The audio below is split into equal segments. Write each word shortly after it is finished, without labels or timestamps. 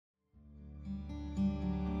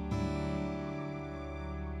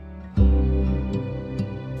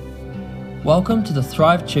Welcome to the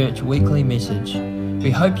Thrive Church weekly message. We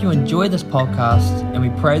hope you enjoy this podcast and we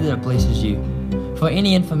pray that it blesses you. For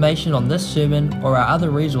any information on this sermon or our other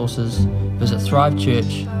resources, visit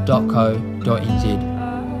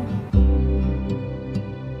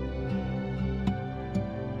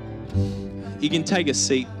thrivechurch.co.nz. You can take a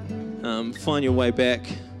seat, find your way back.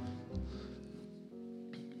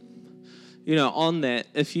 You know, on that,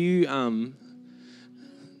 if you,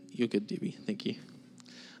 you're good, Debbie, thank you.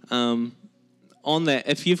 On that,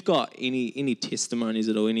 if you've got any testimonies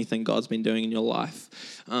at all, anything God's been doing in your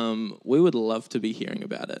life, we would love to be hearing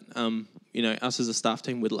about it. You know, us as a staff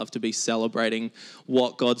team would love to be celebrating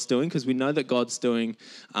what God's doing, because we know that God's doing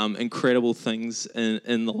incredible things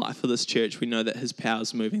in the life of this church. We know that His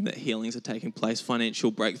power's moving, that healings are taking place,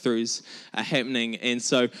 financial breakthroughs are happening, and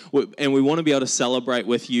we want to be able to celebrate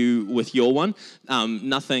with you with your one.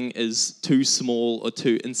 Nothing is too small or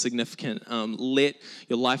too insignificant. Let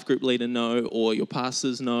your life group leader know, or your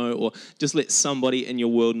pastors know, or just let somebody in your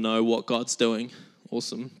world know what God's doing.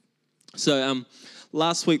 Awesome. So,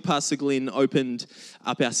 last week, Pastor Glenn opened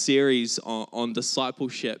up our series on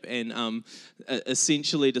discipleship, and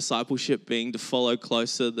essentially discipleship being to follow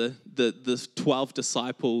closer, the 12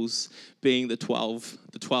 disciples being the 12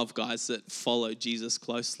 guys that follow Jesus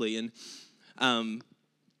closely, and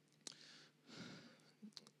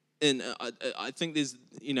I think there's,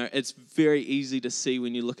 you know, it's very easy to see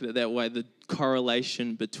when you look at it that way, the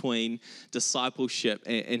correlation between discipleship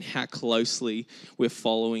and how closely we're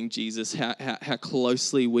following Jesus, how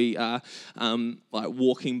closely we are like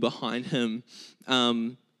walking behind Him.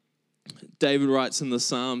 David writes in the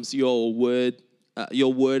Psalms, Your word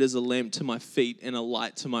is a lamp to my feet and a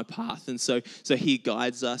light to my path. And so He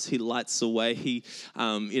guides us. He lights the way. He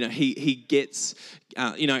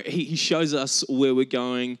shows us where we're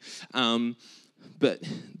going. But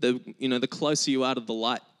the closer you are to the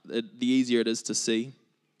light, the easier it is to see.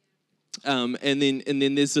 And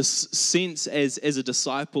then there's this sense as a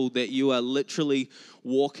disciple that you are literally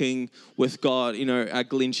walking with God. You know,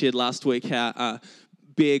 Glenn shared last week how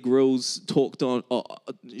Bear Grylls talked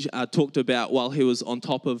about while he was on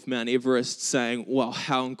top of Mount Everest, saying, "Wow,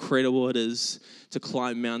 how incredible it is to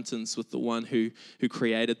climb mountains with the one who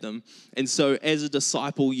created them." And so, as a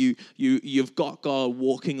disciple, you've got God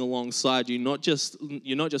walking alongside you.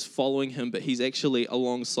 You're not just following Him, but He's actually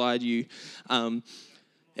alongside you.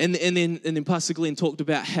 And then Pastor Glenn talked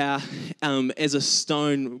about how as a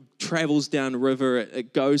stone travels down the river,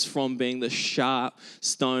 it goes from being the sharp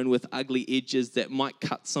stone with ugly edges that might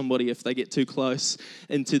cut somebody if they get too close,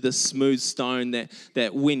 into the smooth stone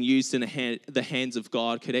that when used in the hands of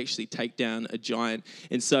God could actually take down a giant.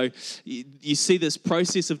 And so you see this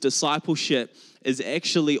process of discipleship is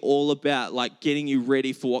actually all about like getting you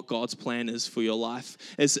ready for what God's plan is for your life.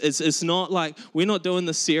 It's not like we're not doing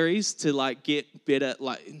the series to like get better,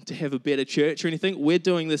 like to have a better church or anything. We're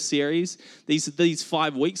doing this series. These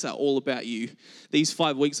 5 weeks are all about you. These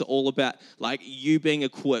 5 weeks are all about like you being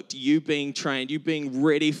equipped, you being trained, you being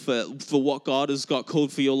ready for what God has got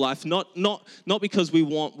called for your life. Not because we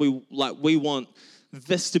want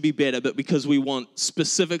this to be better, but because we want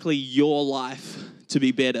specifically your life to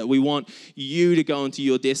be better. We want you to go into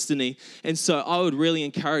your destiny. And so I would really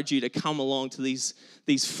encourage you to come along to these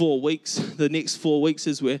 4 weeks, the next 4 weeks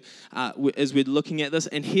as we're looking at this.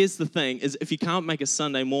 And here's the thing, is if you can't make a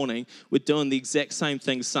Sunday morning, we're doing the exact same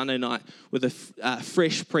thing Sunday night with a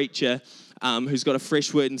fresh preacher who's got a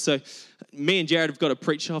fresh word. And so me and Jared have got a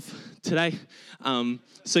preach off today.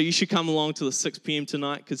 So you should come along to the 6 p.m.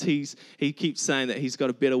 tonight, because he keeps saying that he's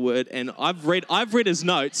got a better word. And I've read his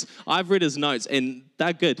notes. And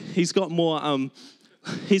they're good. He's got more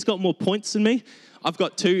points than me. I've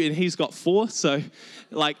got 2 and he's got 4. So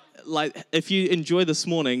like if you enjoy this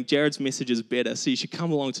morning, Jared's message is better. So you should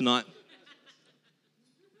come along tonight.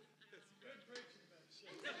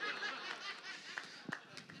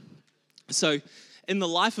 So in the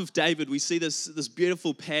life of David, we see this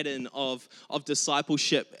beautiful pattern of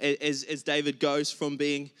discipleship as David goes from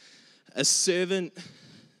being a servant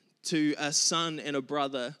to a son and a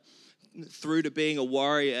brother, through to being a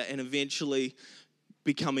warrior and eventually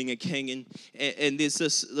becoming a king. And there's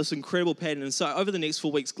this incredible pattern. And so over the next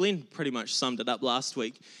 4 weeks, Glenn pretty much summed it up last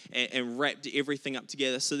week and wrapped everything up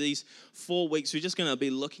together. So these 4 weeks, we're just going to be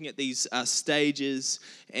looking at these stages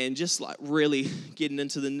and just like really getting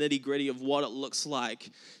into the nitty gritty of what it looks like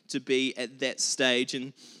to be at that stage.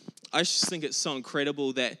 And I just think it's so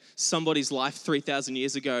incredible that somebody's life 3,000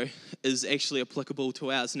 years ago is actually applicable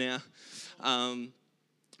to ours now.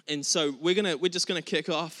 And so we're just gonna kick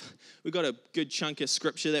off. We've got a good chunk of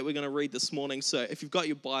scripture that we're gonna read this morning. So if you've got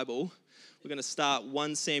your Bible, We're going to start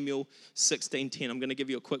 1 Samuel 16:10. I'm going to give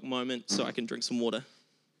you a quick moment so I can drink some water.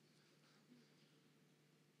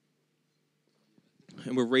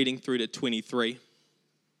 And we're reading through to 23.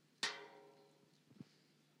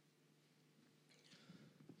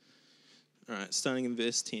 All right, starting in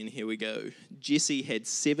verse 10, here we go. Jesse had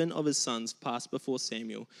 7 of his sons pass before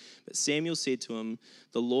Samuel, but Samuel said to him,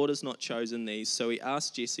 "The Lord has not chosen these." So he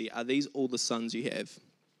asked Jesse, "Are these all the sons you have?"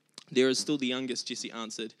 "There is still the youngest," Jesse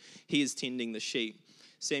answered. "He is tending the sheep."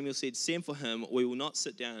 Samuel said, "Send for him. We will not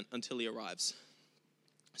sit down until he arrives."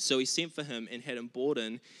 So he sent for him and had him brought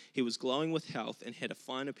in. He was glowing with health and had a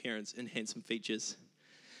fine appearance and handsome features.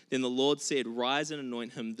 Then the Lord said, "Rise and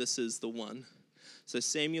anoint him. This is the one." So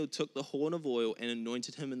Samuel took the horn of oil and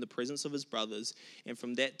anointed him in the presence of his brothers. And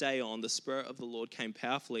from that day on, the Spirit of the Lord came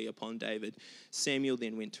powerfully upon David. Samuel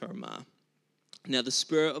then went to Ramah. Now the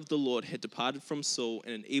Spirit of the Lord had departed from Saul,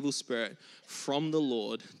 and an evil spirit from the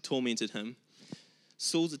Lord tormented him.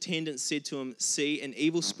 Saul's attendants said to him, "See, an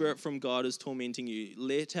evil spirit from God is tormenting you.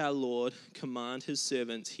 Let our Lord command his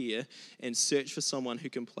servants here and search for someone who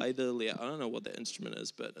can play the lyre." I don't know what that instrument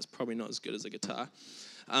is, but it's probably not as good as a guitar.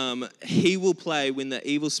 "He will play when the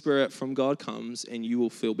evil spirit from God comes, and you will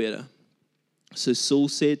feel better." So Saul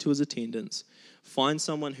said to his attendants, "Find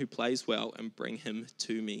someone who plays well and bring him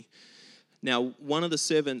to me." Now one of the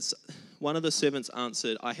servants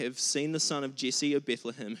answered, "I have seen the son of Jesse of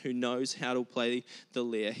Bethlehem, who knows how to play the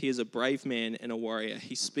lyre. He is a brave man and a warrior.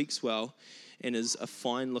 He speaks well and is a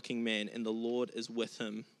fine-looking man, and the Lord is with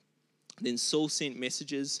him." Then Saul sent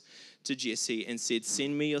messengers to Jesse and said,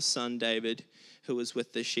 "Send me your son David, who is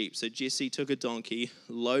with the sheep." So Jesse took a donkey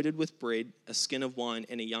loaded with bread, a skin of wine,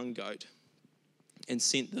 and a young goat, and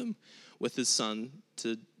sent them with his son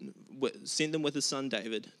David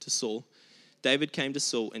to Saul. David came to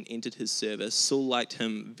Saul and entered his service. Saul liked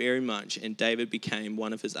him very much, and David became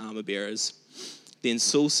one of his armor bearers. Then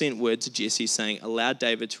Saul sent word to Jesse, saying, "Allow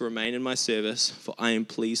David to remain in my service, for I am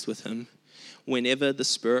pleased with him." Whenever the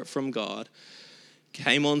Spirit from God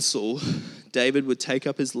came on Saul, David would take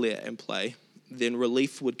up his lyre and play. Then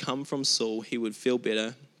relief would come from Saul, he would feel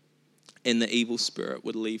better, and the evil spirit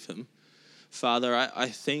would leave him. Father, I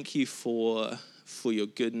thank you for your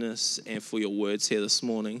goodness and for your words here this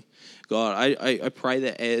morning. God, I pray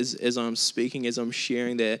that as I'm speaking, as I'm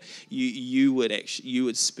sharing, that you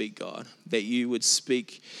would speak, God, that you would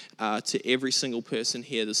speak to every single person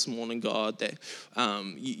here this morning, God, that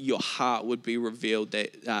your heart would be revealed,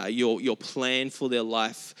 that your plan for their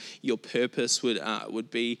life, your purpose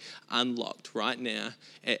would be unlocked right now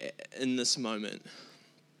in this moment.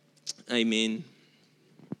 Amen.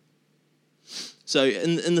 So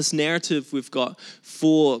in this narrative, we've got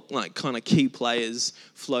 4 kind of key players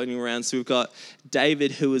floating around. So we've got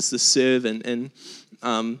David, who is the servant, and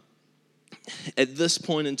at this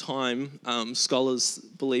point in time, scholars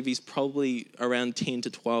believe he's probably around 10 to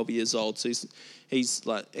 12 years old. So he's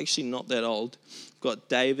actually not that old. We've got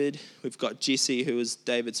David, we've got Jesse, who is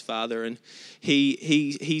David's father, and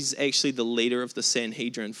he's actually the leader of the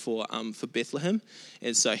Sanhedrin for Bethlehem,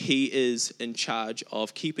 and so he is in charge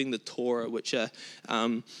of keeping the Torah, which is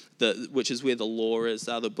where the law is,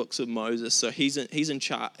 the books of Moses. So he's in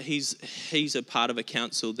charge. He's a part of a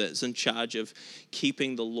council that's in charge of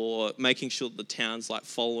keeping the law, making sure that the town's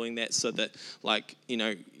following that, so that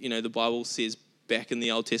the Bible says back in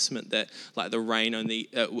the Old Testament that the rain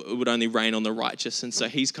would only rain on the righteous, and so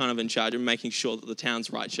he's kind of in charge of making sure that the town's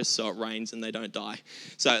righteous, so it rains and they don't die.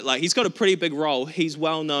 So he's got a pretty big role. He's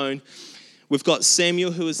well known. We've got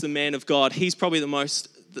Samuel, who is the man of God. He's probably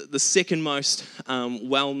the second most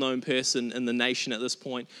well-known person in the nation at this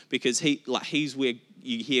point, because he's where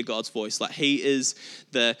you hear God's voice. He's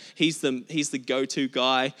the go-to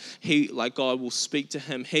guy. God will speak to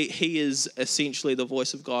him. He is essentially the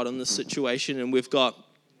voice of God in this situation. And we've got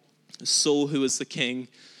Saul, who is the king,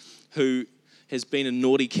 who has been a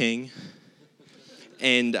naughty king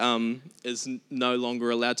and is no longer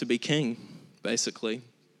allowed to be king, basically.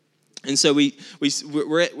 And so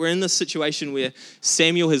we're in this situation where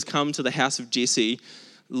Samuel has come to the house of Jesse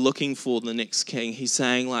looking for the next king. He's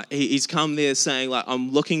saying he's come there saying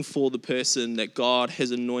I'm looking for the person that God has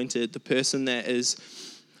anointed, the person that is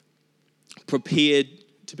prepared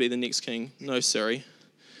to be the next king. No, sorry.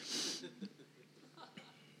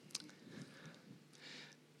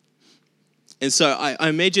 And so I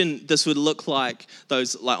imagine this would look like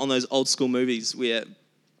those on those old school movies where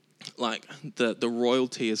the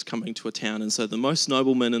royalty is coming to a town, and so the most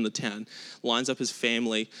nobleman in the town lines up his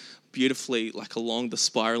family beautifully along the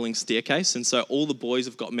spiraling staircase, and so all the boys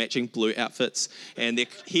have got matching blue outfits, and their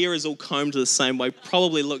hair is all combed the same way.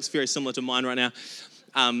 Probably looks very similar to mine right now.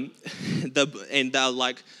 Um, and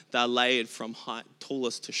they're layered from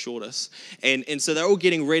tallest to shortest, and so they're all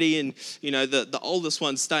getting ready, and the oldest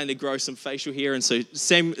one's starting to grow some facial hair, and so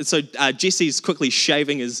Jesse's quickly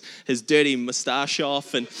shaving his dirty moustache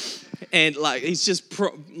off, and like he's just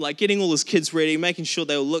getting all his kids ready, making sure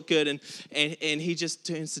they all look good, and he just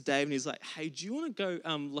turns to Dave and he's like, "Hey, do you want to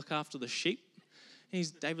go look after the sheep?"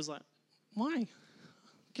 And Dave was like, "Why?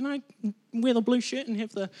 Can I wear the blue shirt and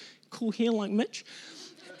have the cool hair like Mitch?"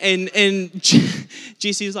 And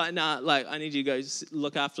Jesse was like, "Nah, like I need you to go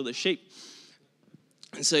look after the sheep."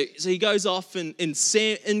 And so he goes off, and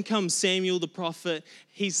in comes Samuel the prophet.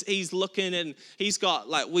 He's looking, and he's got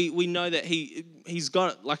we know that he's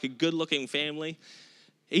got like a good looking family.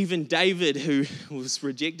 Even David, who was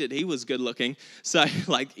rejected, he was good looking. So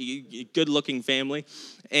good looking family.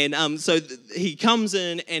 And so he comes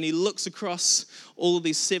in and he looks across all of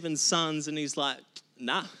these 7 sons, and he's like,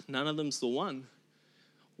 "Nah, none of them's the one.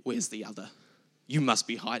 Where's the other? You must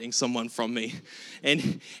be hiding someone from me."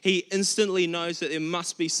 And he instantly knows that there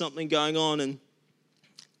must be something going on. And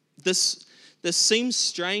this seems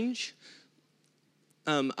strange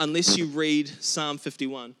unless you read Psalm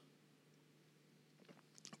 51,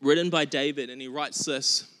 written by David. And he writes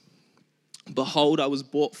this: "Behold, I was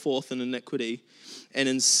brought forth in iniquity, and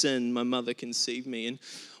in sin my mother conceived me." And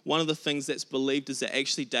one of the things that's believed is that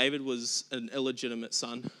actually David was an illegitimate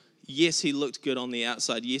son. Yes, he looked good on the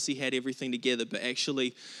outside. Yes, he had everything together, but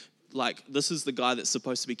actually, this is the guy that's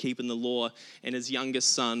supposed to be keeping the law, and his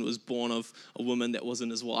youngest son was born of a woman that wasn't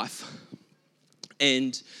his wife.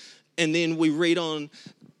 And then we read on,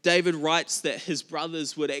 David writes that his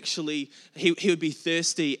brothers would actually, he would be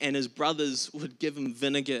thirsty, and his brothers would give him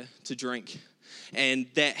vinegar to drink, and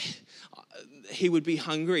that he would be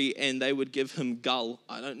hungry, and they would give him gull.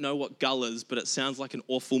 I don't know what gull is, but it sounds like an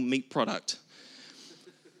awful meat product.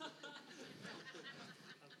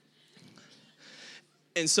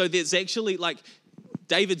 And so there's actually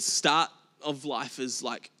David's start of life is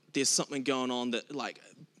there's something going on that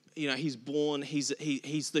he's born, he's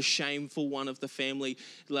the shameful one of the family,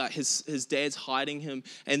 his dad's hiding him,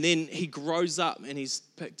 and then he grows up and he's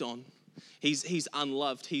picked on. He's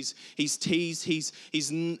unloved. He's teased.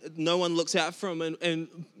 No one looks out for him. And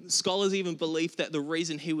scholars even believe that the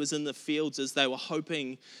reason he was in the fields is they were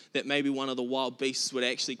hoping that maybe one of the wild beasts would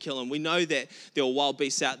actually kill him. We know that there were wild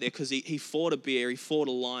beasts out there because he fought a bear, he fought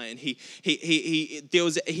a lion. He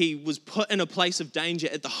was put in a place of danger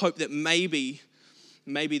at the hope that maybe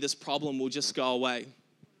this problem will just go away.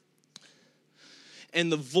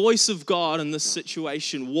 And the voice of God in this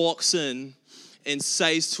situation walks in and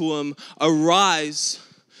says to him, "Arise,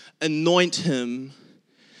 anoint him.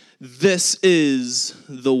 This is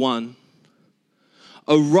the one."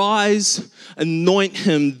 Arise, anoint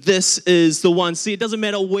him. This is the one. See, it doesn't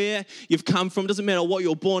matter where you've come from. It doesn't matter what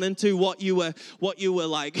you're born into, what you were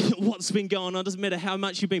like, what's been going on. It doesn't matter how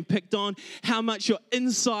much you've been picked on, how much your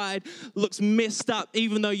inside looks messed up,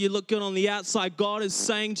 even though you look good on the outside. God is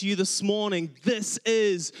saying to you this morning, this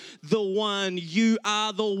is the one. You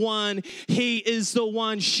are the one. He is the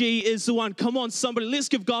one. She is the one. Come on, somebody. Let's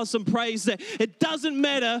give God some praise that it doesn't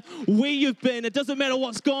matter where you've been. It doesn't matter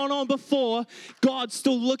what's gone on before. God's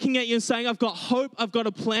still looking at you and saying, "I've got hope, I've got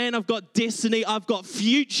a plan, I've got destiny, I've got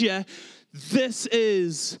future. This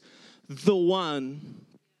is the one."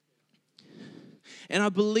 And I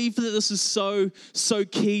believe that this is so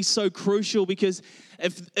key, so crucial, because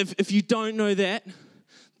if you don't know that,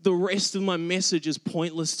 the rest of my message is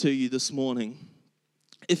pointless to you this morning.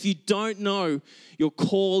 If you don't know you're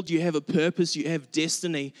called, you have a purpose, you have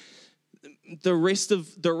destiny, the rest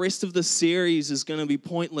of the series is going to be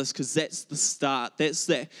pointless, because that's the start. That's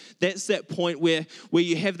that point where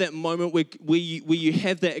you have that moment where you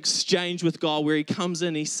have that exchange with God, where he comes in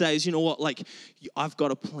and he says, "You know what, I've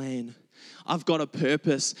got a plan. I've got a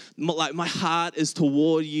purpose. My heart is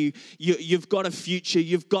toward you. You've got a future.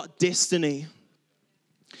 You've got destiny."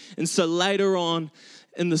 And so later on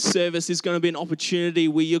in the service, there's going to be an opportunity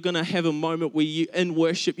where you're going to have a moment where you, in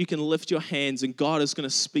worship, you can lift your hands, and God is going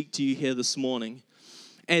to speak to you here this morning.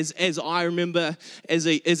 As I remember as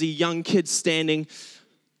a young kid standing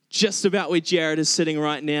just about where Jared is sitting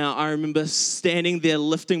right now, I remember standing there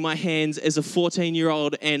lifting my hands as a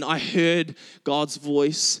 14-year-old, and I heard God's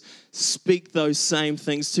voice speak those same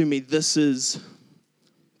things to me. This is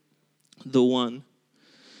the one.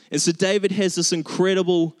 And so David has this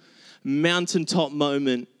incredible mountaintop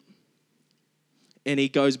moment, and he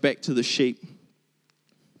goes back to the sheep.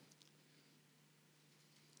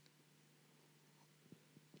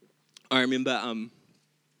 I remember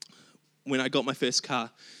when I got my first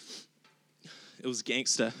car, it was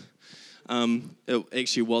gangster. It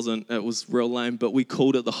actually wasn't. It was real lame, but we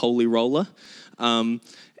called it the Holy Roller.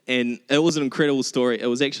 And it was an incredible story. It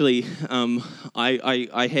was actually,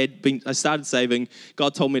 I started saving.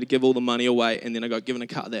 God told me to give all the money away, and then I got given a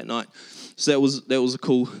car that night. So that was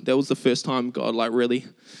cool. That was the first time God really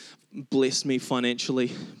blessed me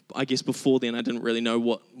financially. I guess before then I didn't really know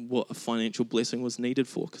what a financial blessing was needed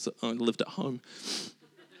for, because I lived at home.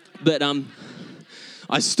 But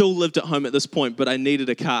I still lived at home at this point, but I needed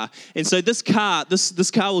a car. And so this car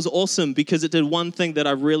was awesome because it did one thing that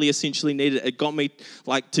I really essentially needed. It got me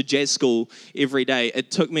to jazz school every day.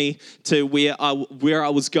 It took me to where I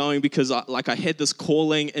was going because I had this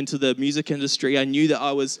calling into the music industry. I knew that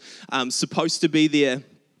I was supposed to be there.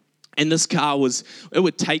 And this car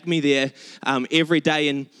would take me there every day.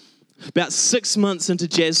 And about 6 months into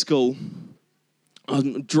jazz school,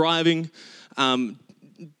 I'm driving, about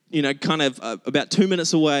 2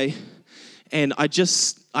 minutes away, and I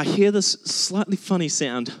hear this slightly funny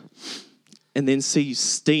sound, and then see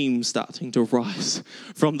steam starting to rise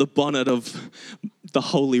from the bonnet of the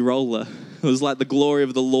Holy Roller. It was like the glory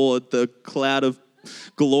of the Lord, the cloud of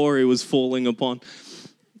glory was falling upon.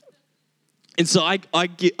 And so I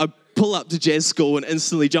pull up to jazz school and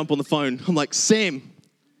instantly jump on the phone. I'm like, Sam,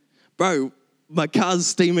 bro, my car's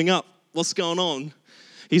steaming up. What's going on?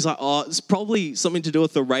 He's like, oh, it's probably something to do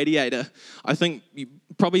with the radiator. I think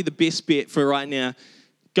probably the best bet for right now,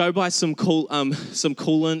 go buy some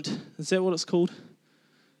coolant. Is that what it's called?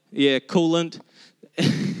 Yeah, coolant.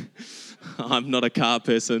 I'm not a car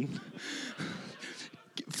person.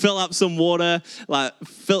 Fill up some water,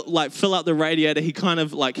 fill up the radiator. He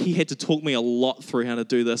he had to talk me a lot through how to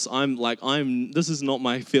do this. This is not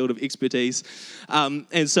my field of expertise.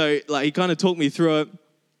 And so he kind of talked me through it,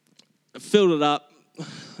 filled it up,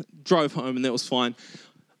 drove home, and that was fine.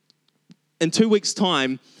 In 2 weeks'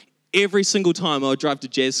 time, every single time I would drive to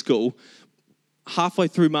jazz school, halfway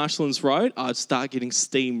through Marshlands Road, I'd start getting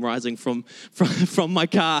steam rising from my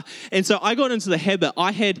car. And so I got into the habit.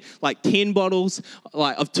 I had 10 bottles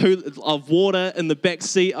of water in the back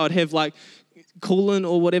seat. I'd have coolant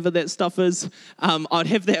or whatever that stuff is. I'd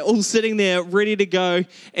have that all sitting there ready to go.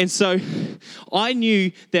 And so I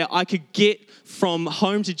knew that I could get from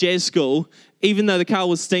home to jazz school. Even though the car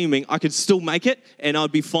was steaming, I could still make it and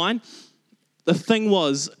I'd be fine. The thing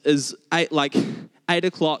is 8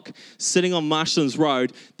 o'clock, sitting on Marshlands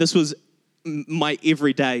Road, this was my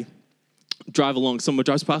everyday drive along. Someone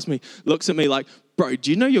drives past me, looks at me like, bro,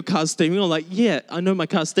 do you know your car's steaming? I'm like, yeah, I know my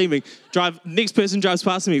car's steaming. Next person drives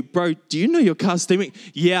past me, bro, do you know your car's steaming?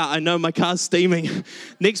 Yeah, I know my car's steaming.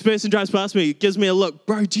 Next person drives past me, gives me a look,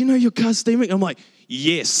 bro, do you know your car's steaming? I'm like,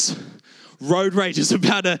 yes. Road rage is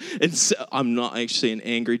about to... I'm not actually an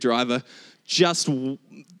angry driver. Just in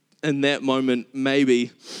that moment, maybe.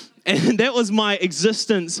 And that was my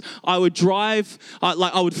existence. I would drive, I'd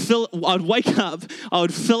wake up, I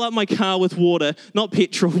would fill up my car with water, not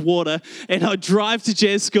petrol, water, and I'd drive to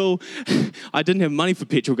jazz school. I didn't have money for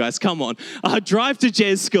petrol, guys, come on. I'd drive to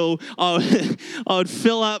jazz school, I would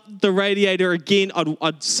fill up the radiator again,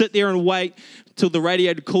 I'd sit there and wait till the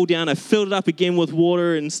radiator cooled down. I filled it up again with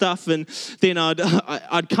water and stuff, and then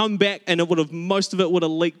I'd come back and most of it would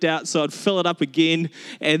have leaked out, so I'd fill it up again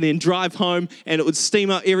and then drive home, and it would steam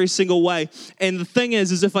up every single way. And the thing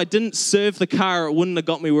is if I didn't serve the car, it wouldn't have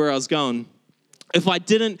got me where I was going. If I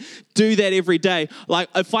didn't do that every day,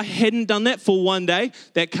 if I hadn't done that for one day,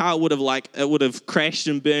 that car would have crashed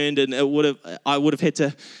and burned, and I would have had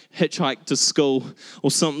to hitchhike to school or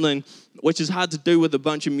something, which is hard to do with a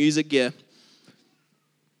bunch of music gear.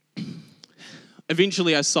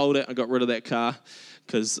 Eventually I sold it. I got rid of that car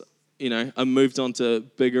because, I moved on to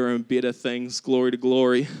bigger and better things, glory to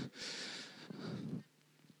glory.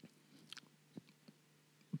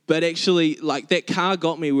 But actually, that car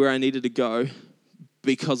got me where I needed to go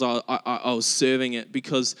because I was serving it,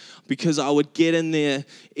 because I would get in there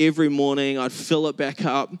every morning, I'd fill it back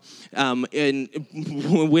up, and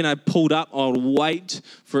when I pulled up, I would wait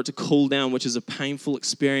for it to cool down, which is a painful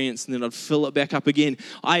experience, and then I'd fill it back up again.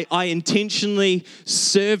 I intentionally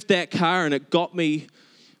served that car, and it got me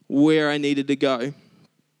where I needed to go.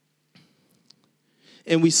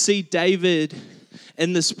 And we see David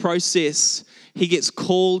in this process. He gets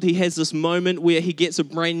called, he has this moment where he gets a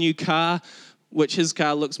brand new car, which his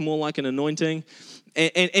car looks more like an anointing.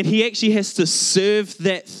 And he actually has to serve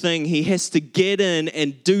that thing. He has to get in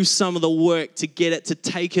and do some of the work to get it to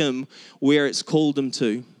take him where it's called him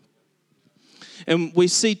to. And we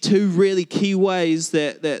see two really key ways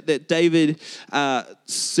that David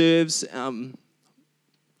serves,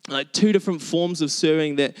 two different forms of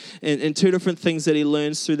serving that, and two different things that he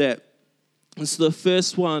learns through that. And so the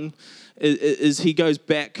first one is he goes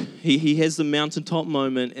back. He has the mountaintop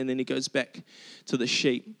moment, and then he goes back to the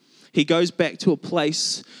sheep. He goes back to a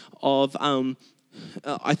place of,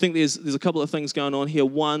 I think there's a couple of things going on here.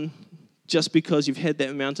 One, just because you've had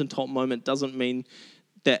that mountaintop moment doesn't mean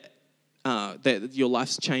that your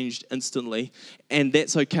life's changed instantly, and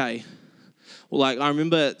that's okay. Like, I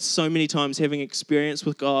remember so many times having experience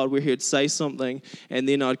with God where he would say something, and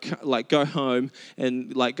then I'd go home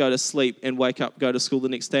and go to sleep and wake up, go to school the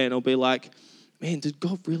next day, and I'll be like, man, did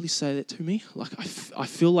God really say that to me? Like, I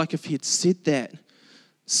feel like if he had said that,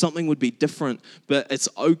 something would be different, but it's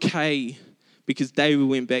okay because David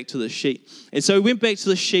went back to the sheep. And so he went back to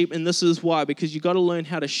the sheep, and this is why, because you've got to learn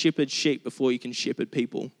how to shepherd sheep before you can shepherd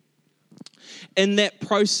people. In that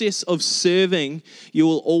process of serving, you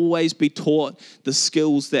will always be taught the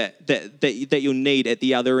skills that you'll need at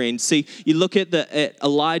the other end. See, you look at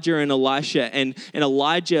Elijah and Elisha, and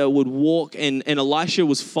Elijah would walk, and Elisha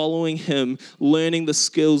was following him, learning the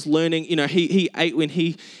skills, learning. He ate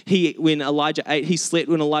when Elijah ate. He slept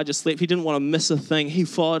when Elijah slept. He didn't want to miss a thing. He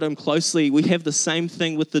followed him closely. We have the same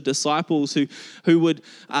thing with the disciples who would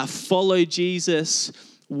follow Jesus.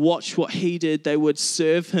 Watch what he did. They would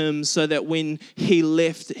serve him so that when he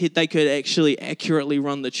left, they could actually accurately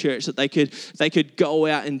run the church, that they could go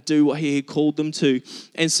out and do what he had called them to.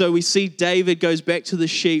 And so we see David goes back to the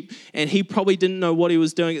sheep, and he probably didn't know what he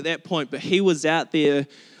was doing at that point, but he was out there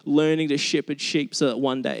learning to shepherd sheep so that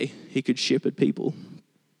one day he could shepherd people.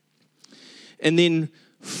 And then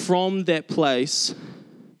from that place,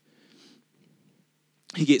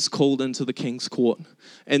 he gets called into the king's court.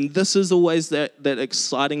 And this is always that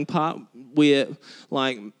exciting part where,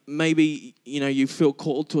 like, maybe, you feel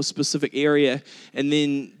called to a specific area, and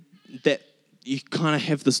then that you kind of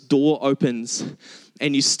have this door opens,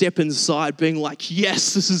 and you step inside being like,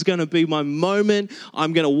 yes, this is going to be my moment.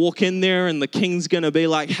 I'm going to walk in there, and the king's going to be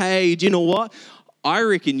like, hey, do you know what? I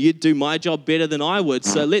reckon you'd do my job better than I would,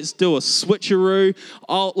 so let's do a switcheroo.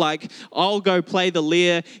 I'll go play the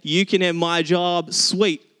lyre. You can have my job.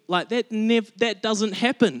 Sweet. Like, that doesn't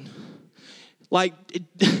happen. Like,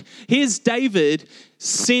 here's David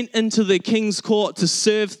sent into the king's court to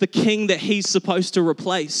serve the king that he's supposed to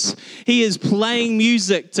replace. He is playing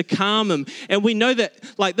music to calm him. And we know that,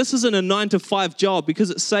 this isn't a 9-to-5 job, because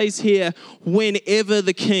it says here, whenever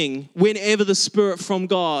the Spirit from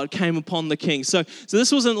God came upon the king. So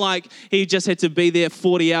this wasn't like he just had to be there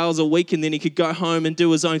 40 hours a week and then he could go home and do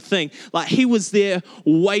his own thing. Like, he was there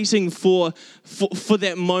waiting for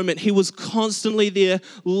that moment. He was constantly there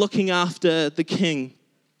looking after the king.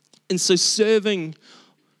 And so serving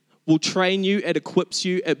will train you, it equips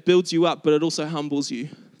you, it builds you up, but it also humbles you.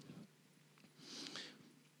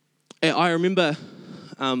 I remember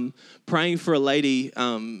praying for a lady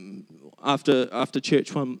after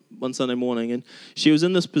church one Sunday morning, and she was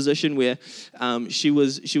in this position where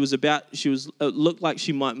it looked like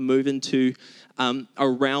she might move into a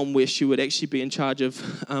realm where she would actually be in charge of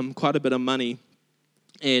quite a bit of money.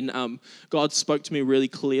 And God spoke to me really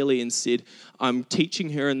clearly and said, I'm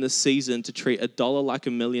teaching her in this season to treat $1 like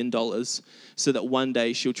 $1 million, so that one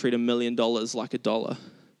day she'll treat $1 million like $1.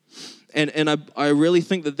 And I really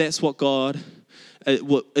think that that's what God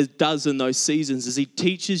what it does in those seasons, is he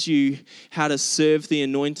teaches you how to serve the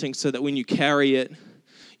anointing so that when you carry it,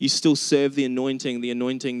 you still serve the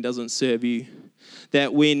anointing doesn't serve you.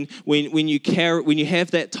 That when you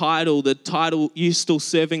have that title, the title, you're still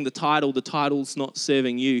serving the title's not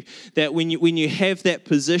serving you. That when you have that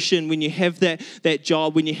position, when you have that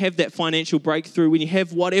job, when you have that financial breakthrough, when you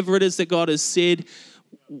have whatever it is that God has said,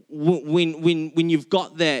 when you've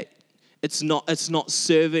got that, it's not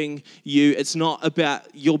serving you. It's not about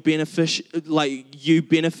your you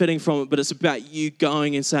benefiting from it, but it's about you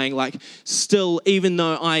going and saying, still, even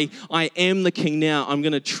though I am the king now, I'm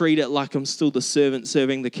going to treat it like I'm still the servant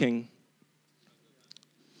serving the king.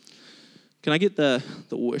 Can I get the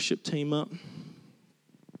worship team up?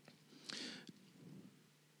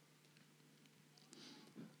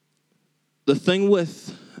 The thing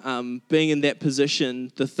with being in that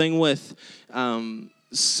position, the thing with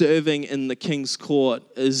serving in the king's court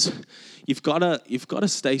is you've got to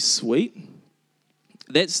stay sweet.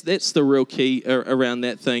 That's the real key around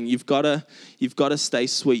that thing. You've got to stay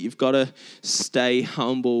sweet. You've got to stay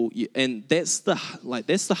humble, and that's the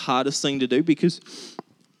hardest thing to do, because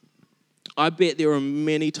I bet there are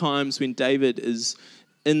many times when David is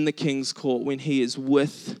in the king's court, when he is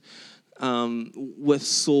with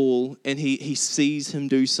Saul, and he sees him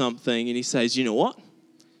do something, and he says, you know what?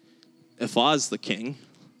 If I was the king,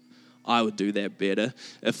 I would do that better.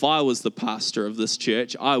 If I was the pastor of this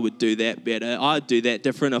church, I would do that better. I'd do that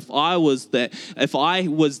different. If I was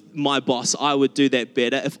my boss, I would do that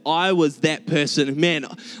better. If I was that person, man,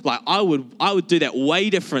 like I would do that way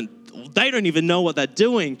different. They don't even know what they're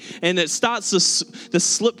doing. And it starts the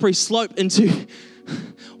slippery slope into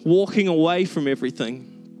walking away from everything.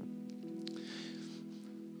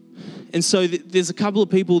 And so there's a couple of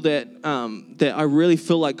people that I really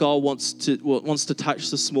feel like God wants to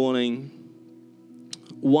touch this morning.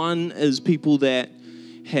 One is people that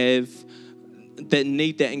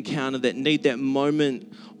need that encounter, that need that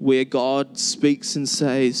moment where God speaks and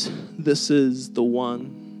says, "This is the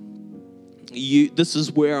one. This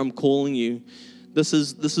is where I'm calling you. This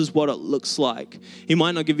is what it looks like." He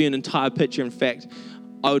might not give you an entire picture. In fact,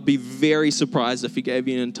 I would be very surprised if he gave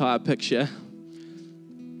you an entire picture.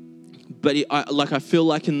 But I feel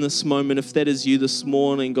like in this moment, if that is you this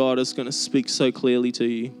morning, God is going to speak so clearly to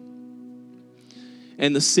you.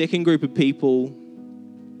 And the second group of people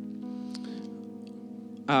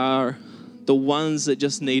are the ones that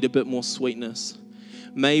just need a bit more sweetness.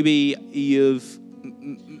 Maybe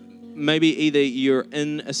either you're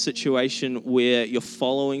in a situation where you're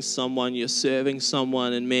following someone, you're serving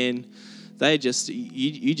someone, and man,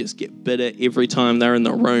 you just get bitter every time they're in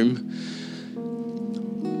the room.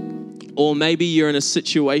 Or maybe you're in a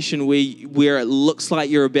situation where it looks like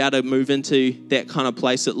you're about to move into that kind of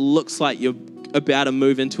place. It looks like you're about to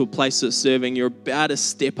move into a place of serving. You're about to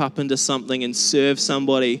step up into something and serve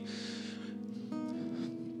somebody.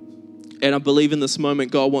 And I believe in this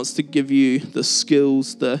moment, God wants to give you the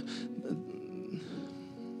skills,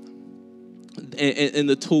 and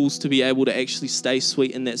the tools to be able to actually stay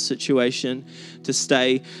sweet in that situation, to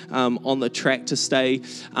stay on the track, to stay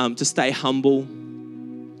humble.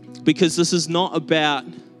 Because this is not about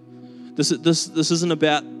this isn't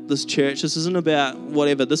about this church. This isn't about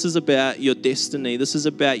whatever. This is about your destiny. This is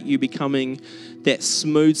about you becoming that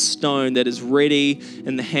smooth stone that is ready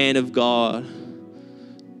in the hand of God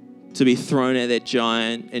to be thrown at that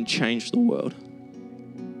giant and change the world.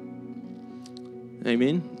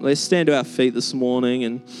 Amen. Let's stand to our feet this morning,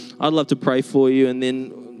 and I'd love to pray for you, and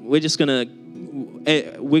then we're going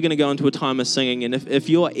to go into a time of singing. And if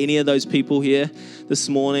you're any of those people here this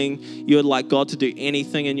morning, you would like God to do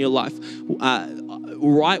anything in your life,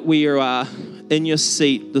 right where you are in your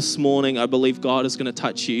seat this morning, I believe God is going to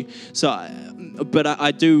touch you. But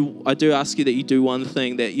I do ask you that you do one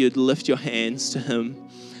thing, that you'd lift your hands to Him,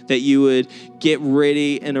 that you would get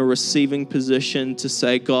ready in a receiving position to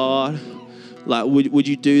say, God, like, would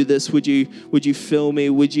you do this? Would you fill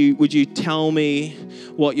me? Would you tell me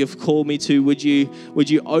what you've called me to? Would you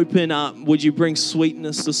open up? Would you bring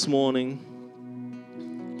sweetness this morning?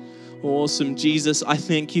 Awesome. Jesus, I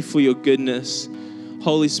thank you for your goodness.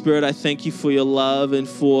 Holy Spirit, I thank you for your love, and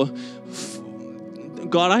for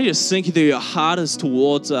God, I just thank you that your heart is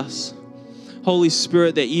towards us. Holy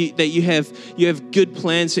Spirit, that you have good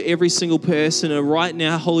plans for every single person. And right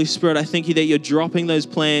now, Holy Spirit, I thank you that you're dropping those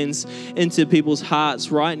plans into people's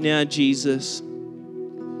hearts right now, Jesus.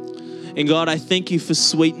 And God, I thank you for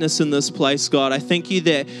sweetness in this place, God. I thank you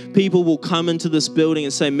that people will come into this building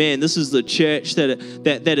and say, man, this is the church that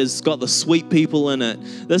has got the sweet people in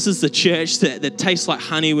it. This is the church that tastes like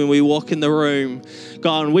honey when we walk in the room.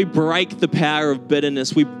 God, and we break the power of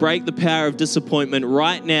bitterness. We break the power of disappointment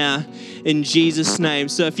right now in Jesus' name.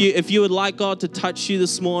 So if you would like God to touch you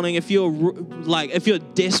this morning, if you're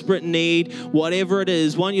desperate need, whatever it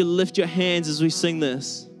is, why don't you lift your hands as we sing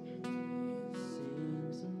this?